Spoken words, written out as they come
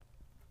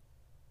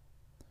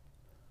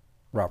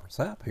Robert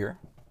Sapp here.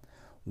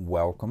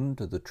 Welcome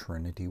to the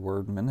Trinity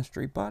Word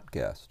Ministry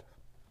podcast.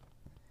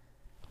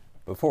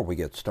 Before we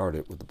get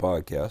started with the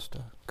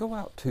podcast, go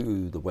out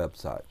to the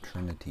website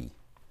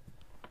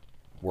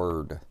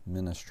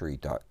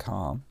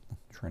trinitywordministry.com,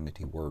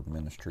 Trinity Word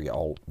Ministry,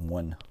 all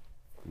one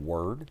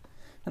word,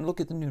 and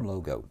look at the new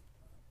logo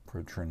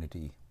for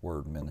Trinity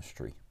Word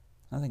Ministry.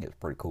 I think it's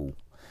pretty cool.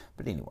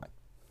 But anyway,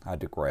 I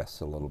digress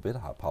a little bit.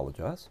 I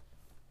apologize.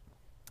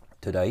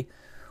 Today,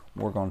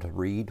 we're going to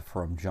read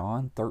from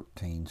John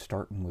 13,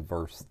 starting with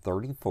verse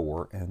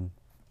 34 and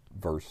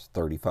verse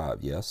 35.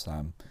 Yes,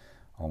 I'm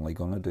only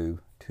going to do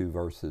 2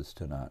 verses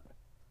tonight.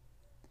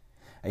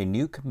 A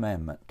new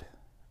commandment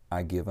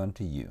I give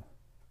unto you,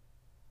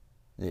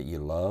 that ye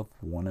love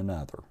one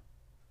another,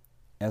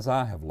 as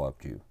I have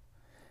loved you,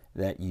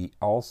 that ye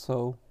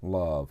also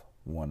love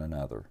one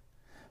another.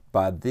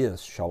 By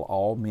this shall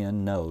all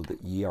men know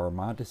that ye are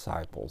my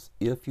disciples,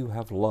 if you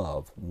have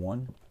love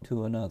one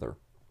to another.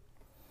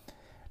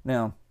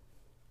 Now,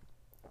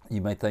 you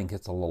may think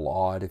it's a little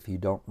odd if you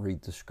don't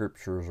read the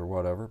scriptures or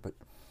whatever, but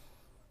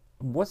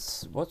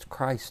what's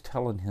Christ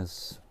telling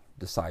his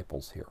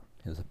disciples here,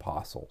 his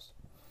apostles?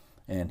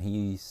 And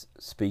he's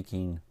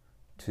speaking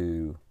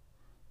to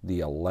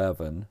the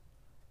 11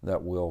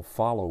 that will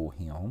follow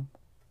him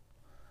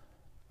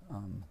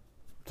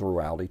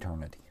throughout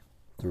eternity,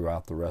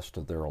 throughout the rest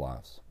of their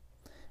lives.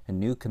 A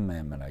new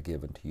commandment I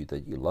give unto you,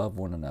 that you love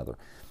one another.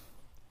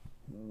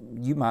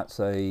 You might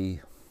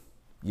say,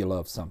 you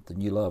love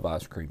something. You love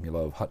ice cream. You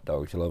love hot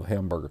dogs. You love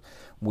hamburgers.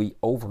 We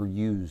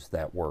overuse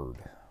that word.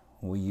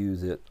 We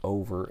use it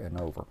over and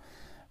over.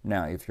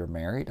 Now, if you're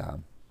married, I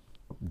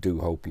do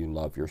hope you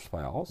love your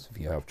spouse. If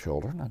you have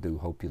children, I do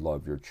hope you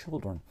love your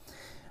children.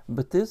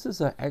 But this is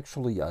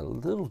actually a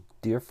little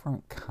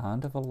different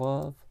kind of a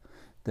love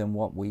than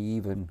what we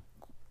even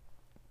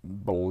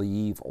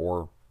believe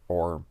or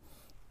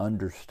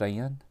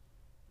understand.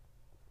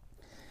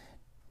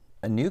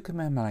 A new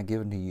commandment I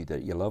give unto you,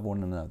 that you love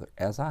one another,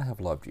 as I have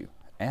loved you.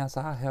 As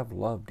I have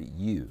loved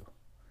you.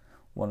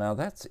 Well, now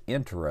that's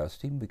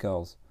interesting,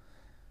 because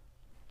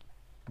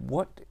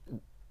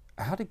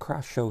how did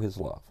Christ show his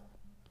love?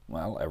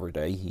 Well, every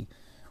day he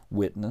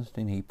witnessed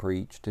and he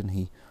preached and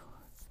he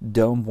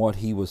done what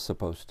he was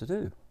supposed to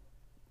do.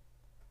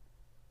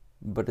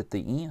 But at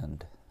the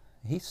end,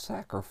 he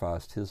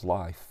sacrificed his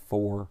life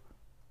for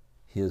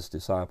his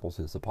disciples,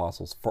 his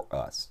apostles, for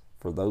us,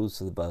 for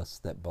those of us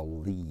that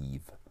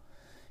believe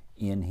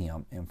in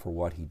him and for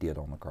what he did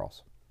on the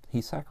cross. He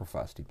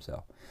sacrificed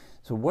himself.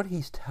 So what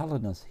he's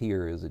telling us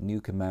here is, a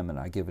new commandment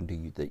I give unto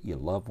you, that you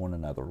love one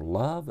another.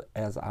 Love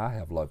as I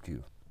have loved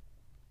you.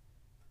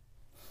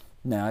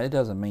 Now, it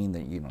doesn't mean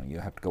that you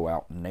have to go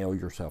out and nail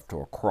yourself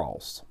to a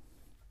cross.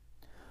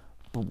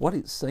 But what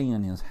it's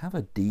saying is, have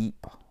a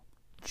deep,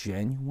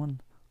 genuine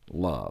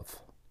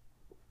love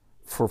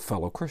for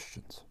fellow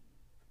Christians.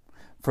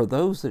 For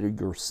those that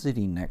you're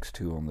sitting next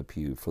to on the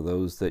pew, for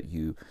those that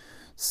you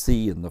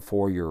see in the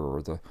foyer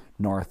or the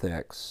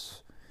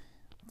narthex,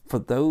 for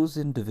those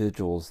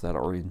individuals that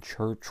are in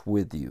church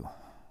with you,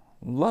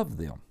 love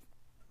them.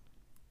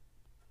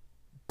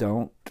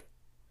 Don't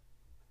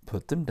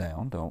put them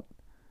down. Don't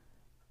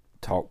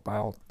talk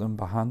about them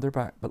behind their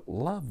back, but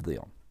love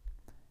them.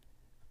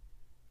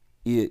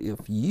 If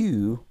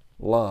you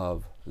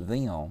love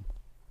them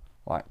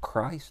like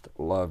Christ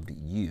loved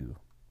you,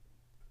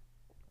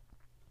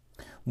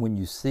 when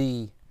you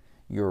see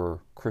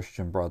your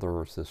Christian brother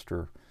or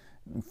sister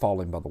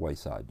falling by the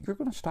wayside, you're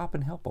going to stop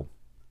and help them.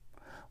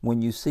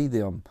 When you see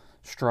them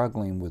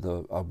struggling with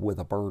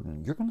a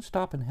burden, you're going to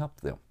stop and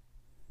help them.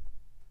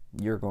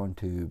 You're going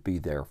to be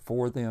there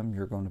for them.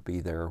 You're going to be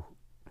there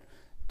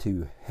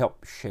to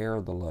help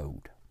share the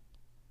load.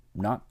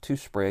 Not to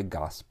spread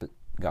gossip,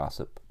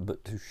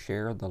 but to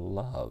share the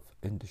love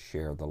and to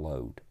share the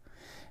load.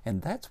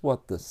 And that's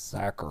what the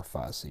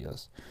sacrifice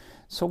is.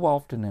 So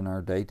often in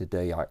our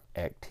day-to-day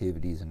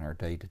activities, in our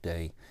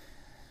day-to-day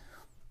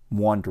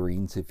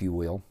wanderings, if you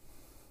will,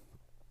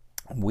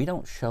 we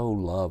don't show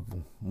love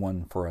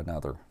one for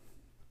another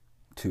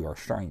to our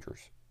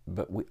strangers,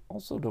 but we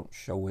also don't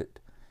show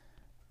it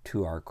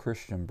to our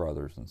Christian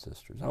brothers and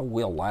sisters. Oh,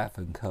 we'll laugh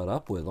and cut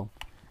up with them,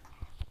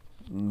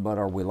 but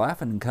are we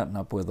laughing and cutting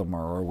up with them,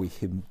 or are we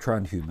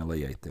trying to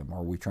humiliate them?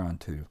 Are we trying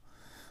to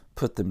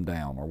put them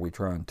down? Are we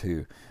trying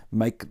to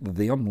make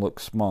them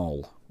look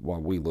small while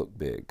we look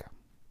big?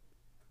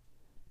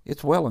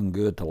 It's well and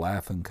good to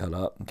laugh and cut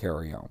up and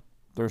carry on.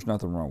 There's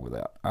nothing wrong with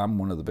that. I'm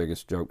one of the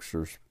biggest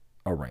jokesters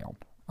around.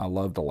 I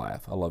love to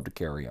laugh. I love to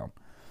carry on.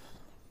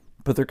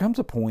 But there comes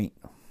a point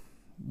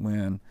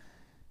when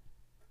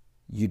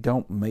you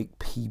don't make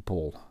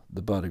people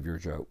the butt of your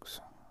jokes.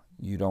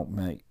 You don't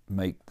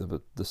make the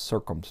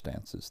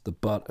circumstances the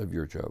butt of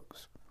your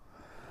jokes.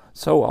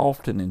 So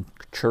often in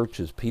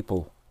churches,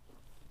 people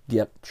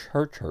get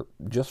church hurt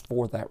just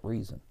for that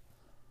reason.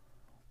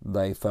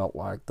 They felt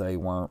like they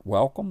weren't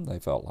welcome. They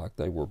felt like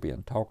they were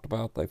being talked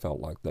about. They felt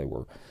like they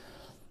were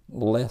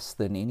less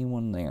than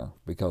anyone there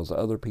because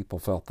other people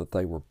felt that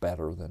they were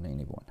better than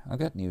anyone. I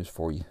got news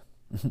for you.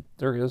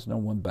 There is no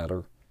one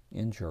better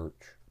in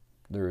church.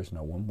 There is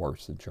no one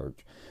worse in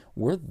church.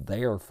 We're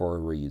there for a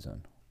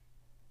reason,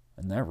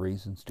 and that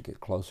reason's to get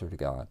closer to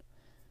God.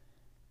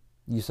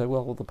 You say,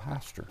 well, the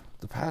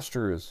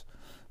pastor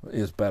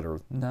is better.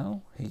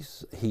 No,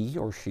 he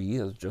or she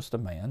is just a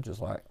man,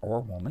 just like, or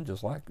a woman,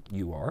 just like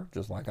you are,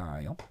 just like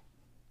I am.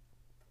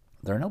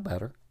 They're no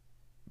better.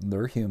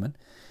 They're human,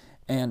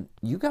 and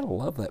you got to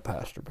love that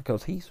pastor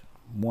because he's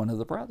one of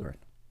the brethren.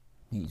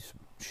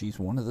 She's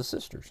one of the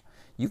sisters.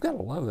 You've got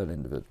to love that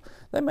individual.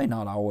 They may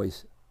not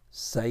always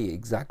say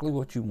exactly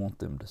what you want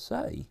them to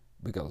say,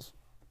 because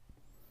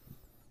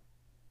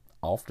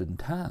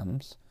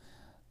oftentimes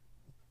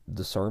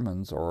the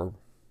sermons are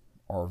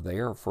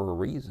there for a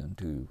reason,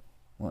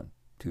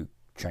 to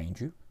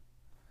change you,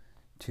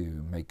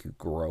 to make you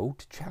grow,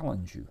 to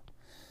challenge you.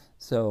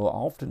 So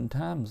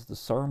oftentimes the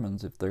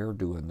sermons, if they're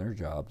doing their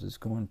jobs, is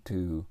going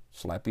to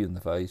slap you in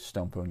the face,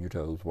 stomp on your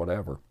toes,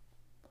 whatever.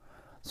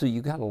 So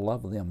you got to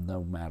love them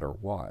no matter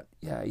what.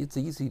 Yeah, it's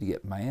easy to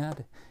get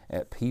mad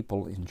at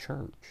people in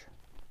church.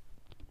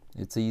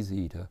 It's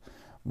easy to,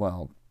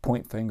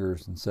 point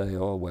fingers and say,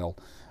 oh, well,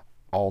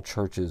 all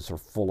churches are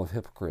full of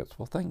hypocrites.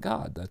 Well, thank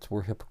God. That's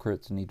where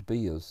hypocrites need to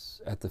be,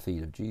 is at the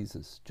feet of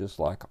Jesus. Just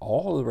like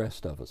all the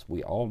rest of us,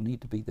 we all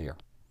need to be there.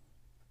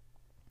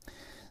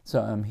 So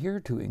I'm here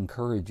to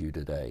encourage you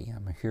today.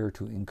 I'm here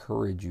to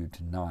encourage you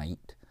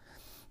tonight,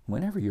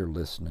 whenever you're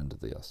listening to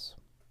this.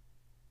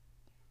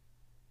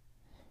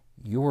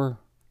 Your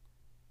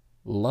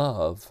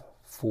love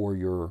for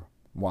your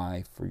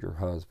wife, for your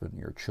husband,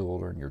 your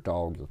children, your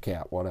dog, your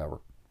cat,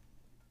 whatever.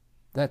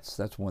 That's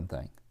one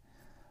thing.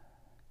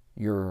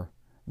 You're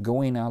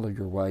going out of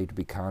your way to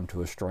be kind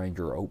to a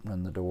stranger,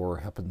 opening the door,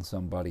 helping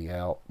somebody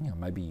out.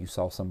 Maybe you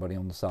saw somebody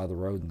on the side of the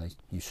road and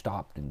you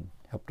stopped and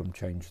helped them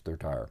change their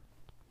tire.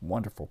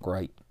 Wonderful,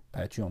 great,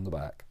 pat you on the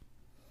back.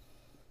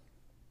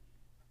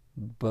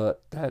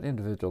 But that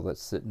individual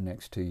that's sitting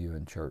next to you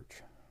in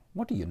church,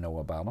 what do you know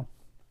about them?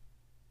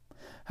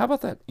 How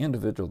about that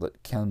individual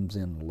that comes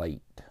in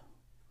late?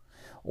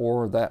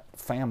 Or that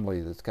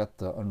family that's got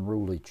the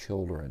unruly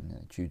children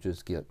that you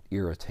just get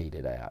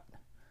irritated at?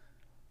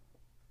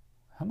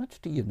 How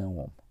much do you know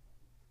them?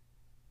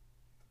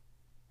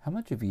 How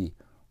much have you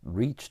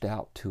reached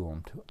out to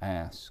them to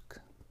ask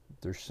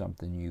if there's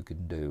something you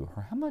can do?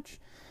 Or how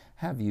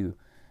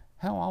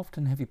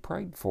often have you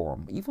prayed for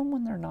them? Even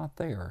when they're not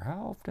there,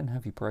 how often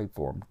have you prayed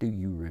for them? Do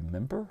you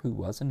remember who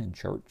wasn't in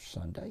church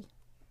Sunday?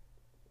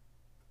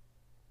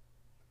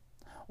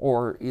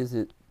 Or is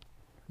it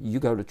you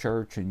go to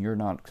church and you're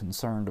not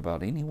concerned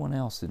about anyone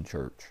else in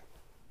church?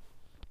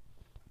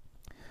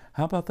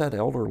 How about that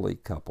elderly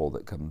couple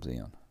that comes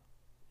in?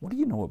 What do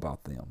you know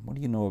about them? What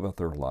do you know about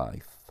their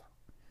life?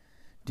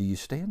 Do you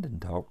stand and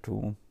talk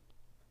to them?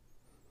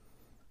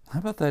 How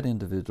about that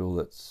individual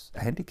that's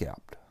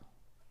handicapped?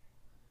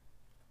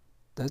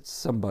 That's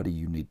somebody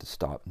you need to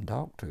stop and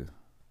talk to.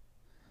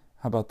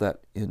 How about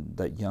that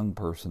young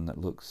person that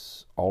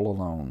looks all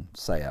alone,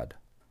 sad?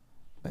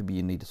 Maybe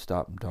you need to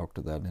stop and talk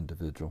to that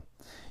individual.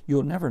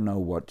 You'll never know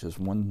what just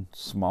one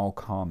small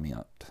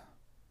comment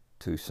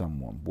to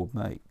someone will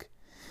make.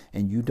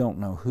 And you don't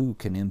know who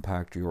can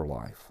impact your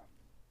life.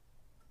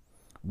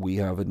 We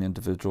have an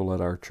individual at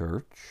our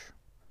church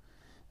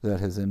that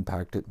has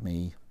impacted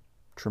me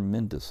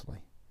tremendously.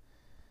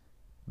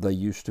 They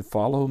used to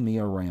follow me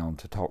around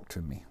to talk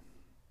to me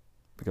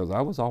because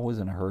I was always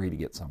in a hurry to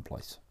get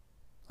someplace.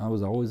 I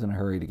was always in a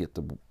hurry to get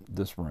to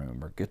this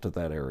room or get to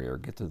that area or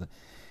get to the...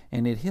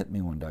 And it hit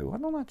me one day, why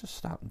don't I just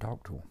stop and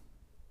talk to them?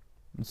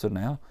 And so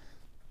now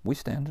we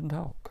stand and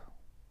talk.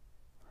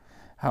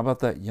 How about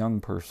that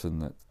young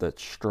person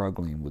that's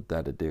struggling with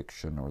that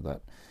addiction, or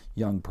that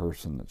young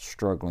person that's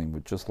struggling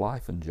with just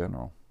life in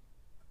general?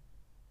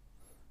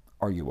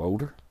 Are you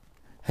older?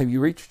 Have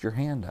you reached your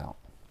hand out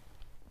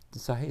to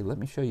say, hey, let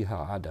me show you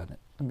how I done it.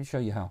 Let me show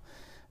you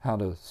how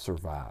to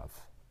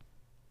survive.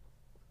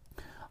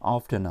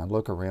 Often I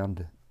look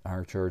around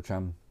our church,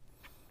 I'm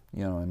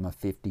in my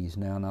 50s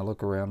now, and I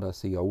look around, I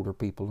see older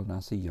people and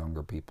I see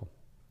younger people.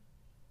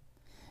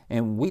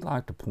 And we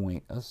like to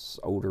point, us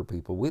older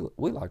people,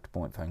 we like to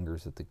point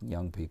fingers at the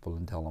young people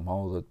and tell them,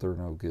 oh, that they're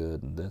no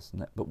good and this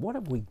and that. But what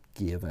have we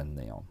given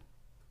them?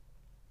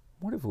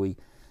 What have we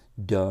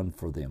done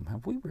for them?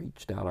 Have we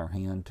reached out our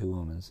hand to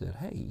them and said,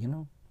 hey,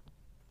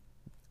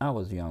 I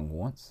was young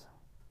once.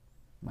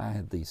 I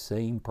had these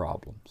same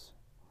problems.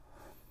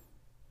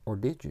 Or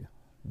did you?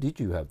 Did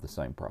you have the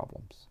same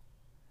problems?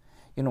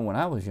 When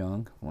I was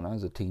young, when I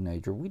was a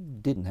teenager, we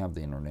didn't have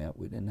the internet.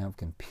 We didn't have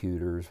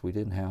computers. We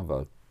didn't have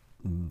a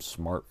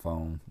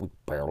smartphone. We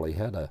barely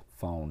had a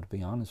phone, to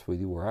be honest with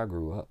you, where I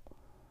grew up.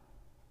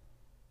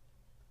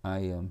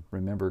 I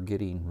remember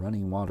getting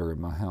running water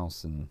in my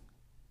house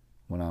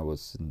when I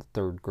was in the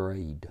 3rd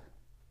grade.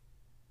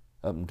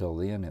 Up until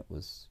then, it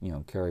was,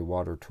 carry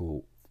water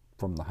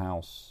from the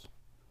house,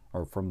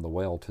 or from the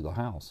well to the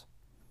house.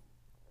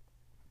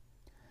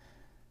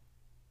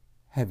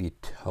 Have you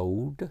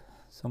told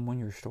someone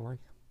your story?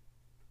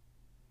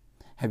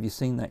 Have you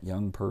seen that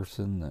young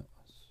person that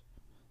was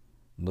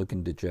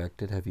looking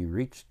dejected? Have you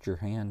reached your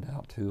hand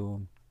out to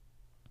them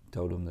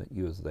Told them that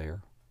you was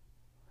there.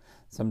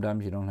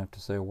 Sometimes you don't have to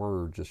say a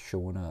word, just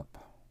showing up.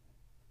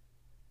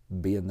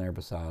 Being there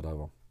beside of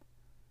them.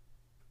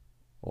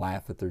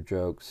 Laugh at their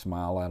jokes,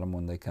 smile at them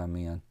when they come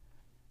in.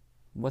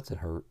 What's it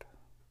hurt?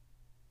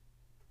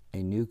 A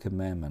new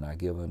commandment I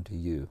give unto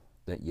you,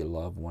 that you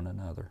love one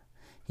another.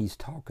 He's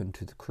talking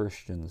to the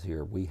Christians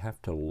here. We have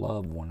to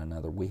love one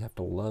another. We have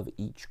to love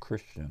each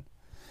Christian.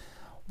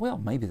 Well,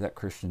 maybe that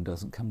Christian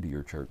doesn't come to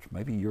your church.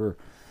 Maybe you're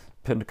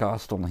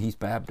Pentecostal and he's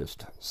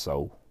Baptist.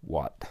 So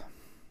what?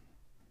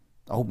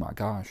 Oh my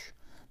gosh,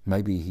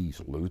 maybe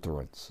he's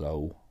Lutheran.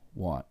 So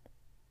what?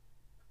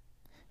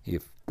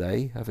 If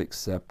they have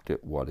accepted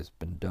what has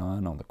been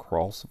done on the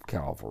cross of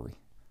Calvary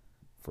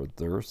for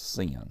their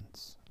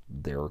sins,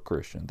 they're a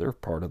Christian. They're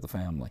part of the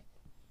family,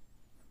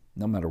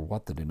 no matter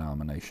what the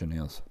denomination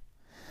is.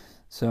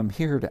 So I'm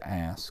here to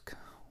ask,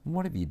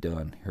 what have you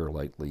done here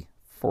lately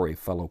for a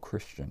fellow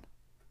Christian?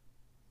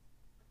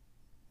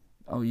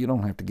 Oh, you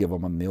don't have to give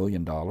them $1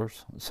 million.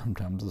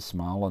 Sometimes a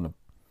smile and a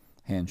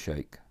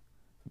handshake,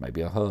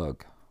 maybe a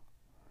hug,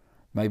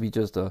 maybe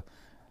just a,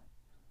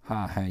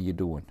 hi, how you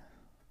doing?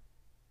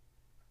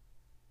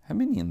 How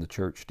many in the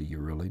church do you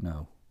really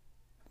know?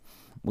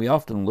 We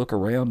often look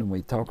around and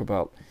we talk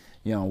about,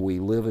 we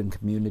live in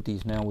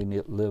communities now, we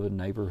live in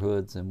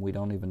neighborhoods, and we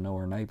don't even know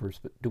our neighbors,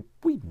 but do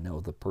we know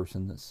the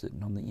person that's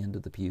sitting on the end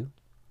of the pew?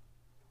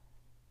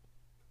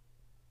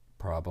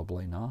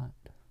 Probably not.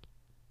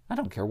 I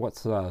don't care what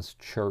size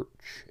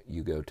church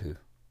you go to.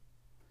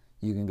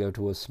 You can go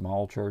to a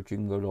small church, you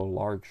can go to a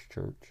large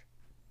church.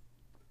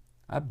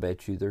 I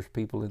bet you there's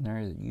people in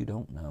there that you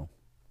don't know.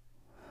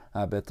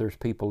 I bet there's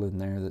people in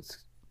there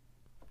that's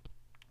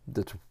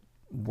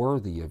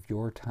worthy of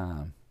your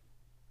time.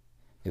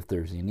 If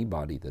there's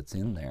anybody that's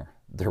in there,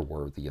 they're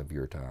worthy of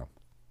your time.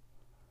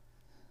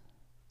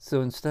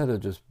 So instead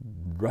of just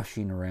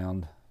rushing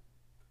around,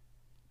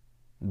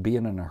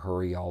 being in a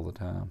hurry all the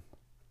time,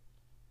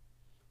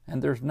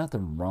 and there's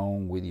nothing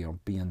wrong with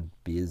being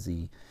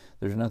busy.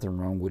 There's nothing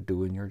wrong with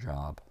doing your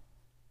job.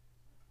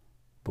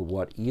 But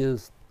what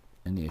is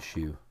an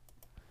issue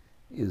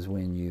is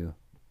when you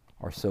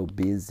are so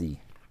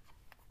busy,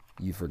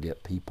 you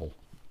forget people.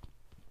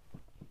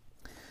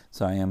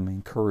 So I am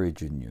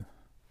encouraging you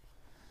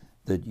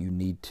that you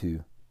need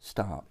to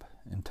stop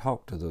and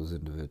talk to those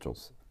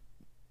individuals.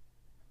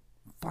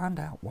 Find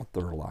out what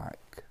they're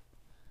like.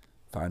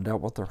 Find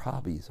out what their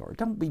hobbies are.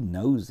 Don't be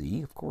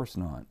nosy. Of course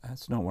not.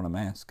 That's not what I'm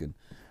asking,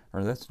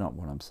 or that's not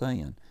what I'm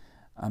saying.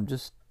 I'm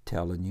just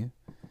telling you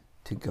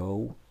to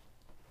go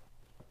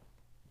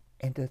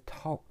and to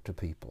talk to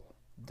people.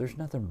 There's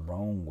nothing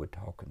wrong with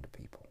talking to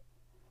people.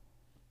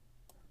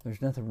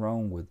 There's nothing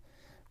wrong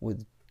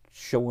with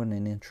showing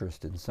an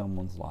interest in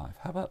someone's life.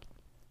 How about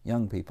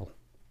young people?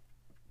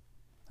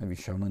 Have you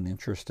shown an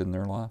interest in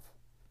their life?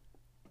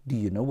 Do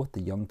you know what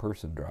the young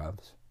person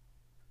drives?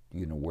 Do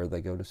you know where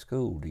they go to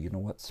school? Do you know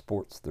what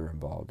sports they're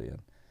involved in?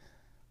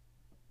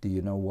 Do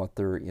you know what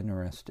they're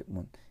interested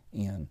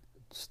in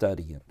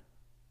studying?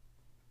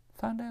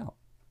 Find out.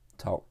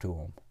 Talk to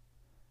them.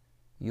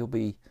 You'll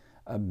be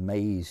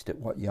amazed at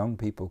what young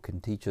people can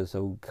teach us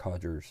old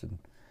codgers. And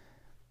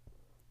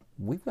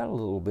we've got a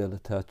little bit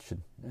of touch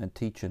and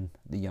teaching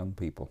the young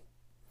people.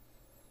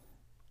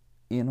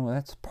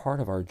 That's part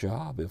of our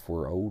job if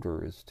we're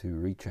older, is to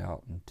reach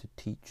out and to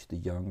teach the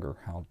younger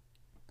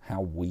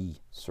how we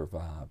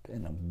survived.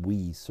 And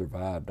we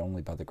survived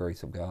only by the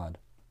grace of God.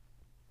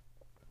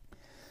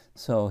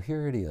 So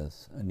here it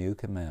is, a new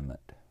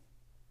commandment.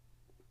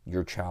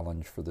 Your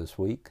challenge for this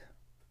week: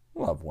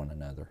 love one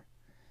another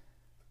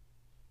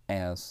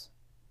as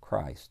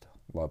Christ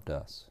loved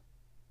us.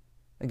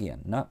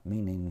 Again, not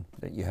meaning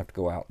that you have to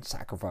go out and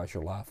sacrifice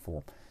your life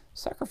for them.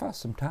 Sacrifice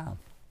some time.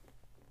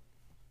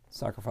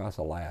 Sacrifice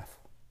a laugh.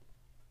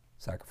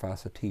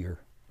 Sacrifice a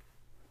tear.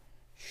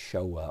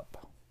 Show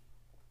up.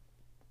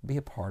 Be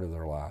a part of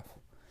their life,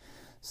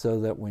 so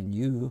that when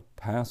you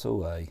pass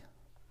away,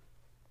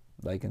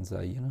 they can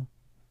say,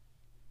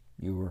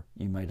 you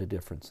made a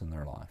difference in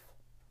their life.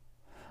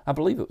 I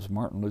believe it was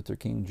Martin Luther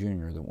King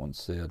Jr. that once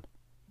said,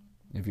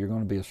 if you're going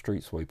to be a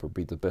street sweeper,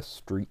 be the best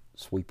street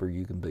sweeper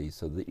you can be,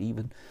 so that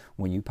even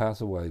when you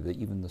pass away, that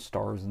even the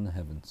stars in the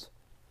heavens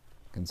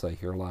can say,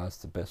 here lies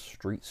the best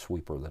street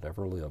sweeper that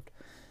ever lived.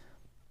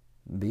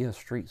 Be a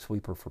street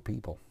sweeper for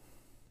people.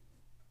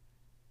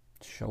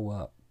 Show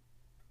up.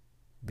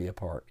 Be a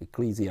part.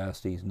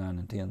 Ecclesiastes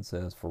 9:10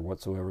 says, for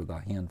whatsoever thy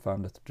hand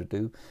findeth to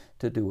do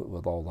it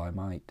with all thy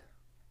might.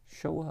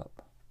 Show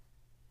up.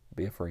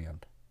 Be a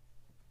friend.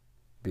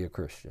 Be a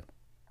Christian.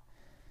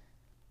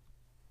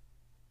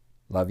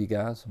 Love you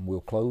guys, and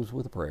we'll close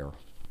with a prayer.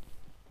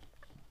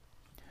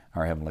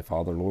 Our Heavenly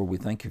Father, Lord, we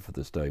thank you for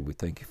this day. We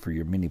thank you for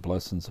your many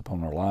blessings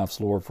upon our lives,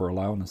 Lord, for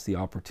allowing us the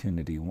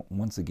opportunity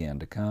once again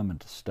to come and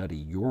to study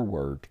your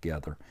word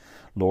together.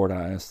 Lord,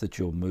 I ask that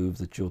you'll move,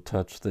 that you'll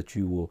touch, that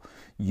you will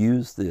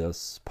use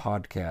this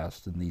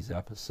podcast and these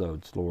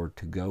episodes, Lord,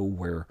 to go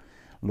where,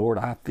 Lord,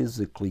 I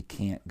physically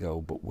can't go,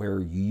 but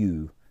where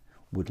you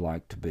would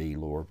like to be,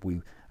 Lord.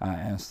 I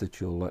ask that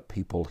you'll let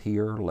people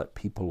hear, let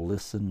people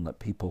listen, let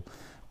people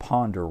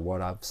ponder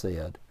what I've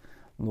said,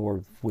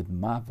 Lord, with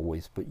my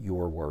voice, but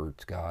your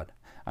words, God.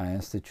 I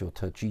ask that you'll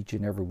touch each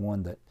and every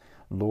one that,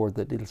 Lord,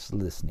 that is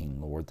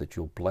listening, Lord, that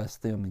you'll bless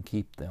them and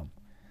keep them,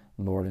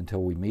 Lord,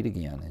 until we meet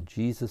again. In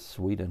Jesus'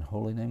 sweet and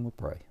holy name we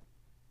pray.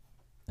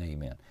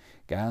 Amen.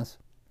 Guys,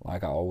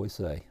 like I always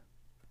say,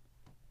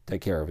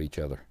 take care of each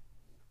other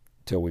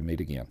till we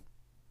meet again.